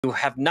you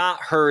have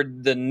not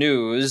heard the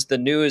news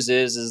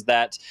is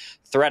that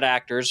threat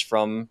actors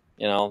from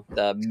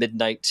the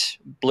Midnight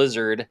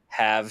Blizzard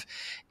have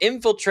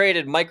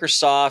infiltrated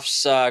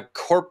Microsoft's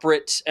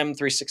corporate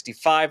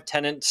M365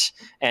 tenant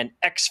and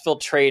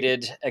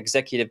exfiltrated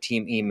executive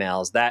team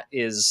emails. That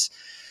is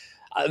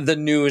the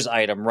news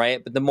item,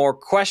 right? But the more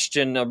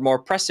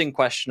pressing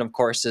question, of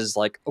course, is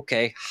like,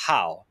 okay,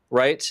 how,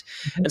 right?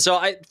 And so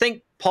I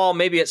think, Paul,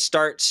 maybe it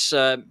starts,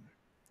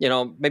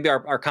 maybe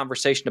our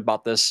conversation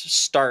about this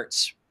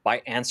starts by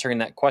answering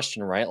that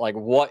question, right? Like,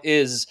 what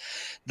is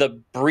the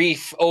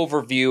brief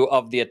overview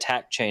of the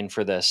attack chain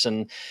for this?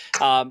 And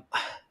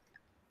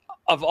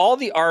of all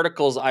the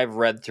articles I've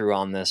read through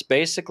on this,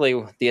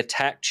 basically the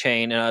attack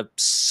chain in a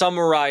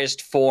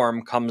summarized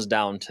form comes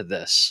down to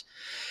this.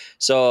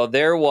 So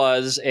there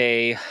was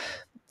and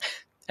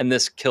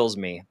this kills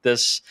me.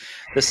 This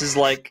is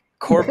like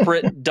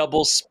corporate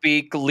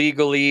doublespeak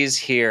legalese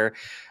here.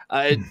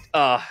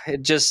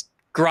 It just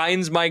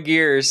grinds my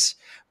gears.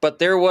 But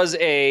there was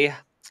a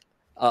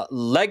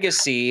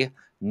legacy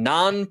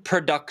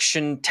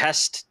non-production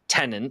test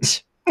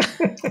tenant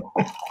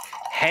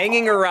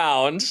hanging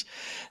around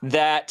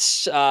that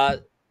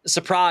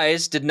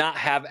surprise did not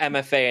have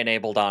MFA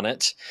enabled on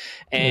it,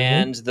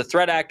 and the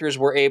threat actors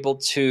were able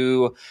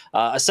to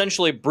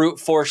essentially brute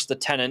force the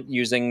tenant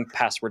using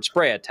password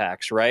spray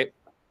attacks, right?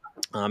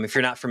 If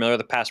you're not familiar with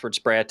the password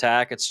spray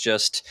attack, it's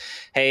just,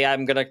 hey,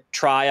 I'm going to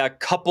try a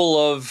couple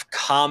of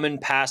common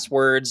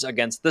passwords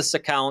against this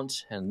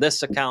account and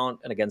this account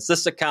and against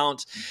this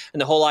account.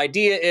 And the whole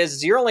idea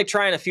is you're only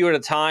trying a few at a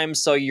time,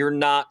 so you're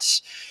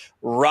not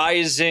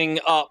rising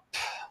up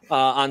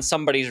on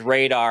somebody's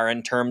radar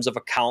in terms of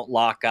account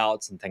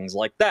lockouts and things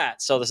like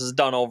that. So this is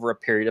done over a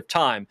period of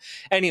time.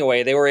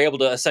 Anyway, they were able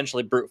to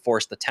essentially brute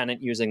force the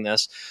tenant using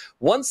this.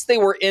 Once they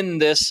were in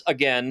this,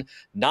 again,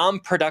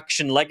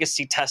 non-production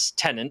legacy test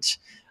tenant,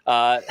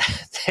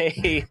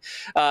 they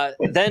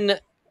then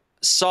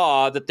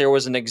saw that there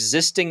was an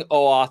existing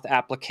OAuth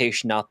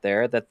application out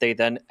there that they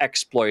then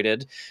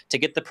exploited to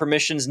get the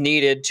permissions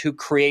needed to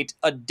create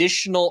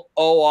additional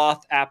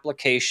OAuth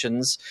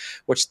applications,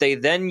 which they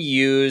then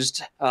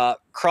used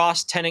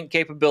cross-tenant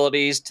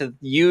capabilities to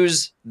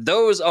use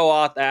those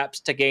OAuth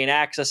apps to gain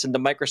access into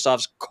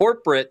Microsoft's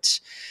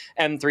corporate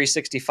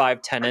M365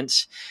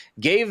 tenant,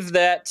 gave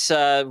that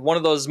one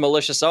of those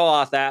malicious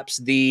OAuth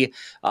apps the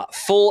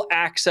full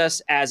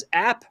access as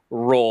app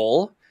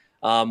role,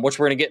 which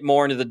we're going to get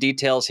more into the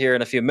details here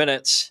in a few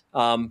minutes.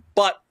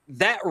 But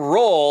that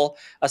role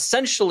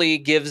essentially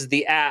gives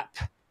the app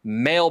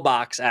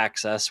mailbox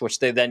access, which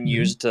they then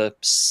use to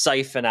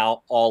siphon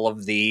out all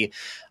of the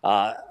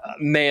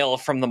mail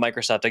from the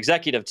Microsoft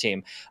executive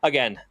team.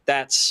 Again,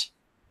 that's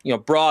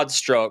broad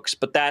strokes,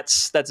 but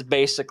that's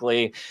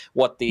basically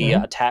what the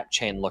attack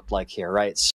chain looked like here, right?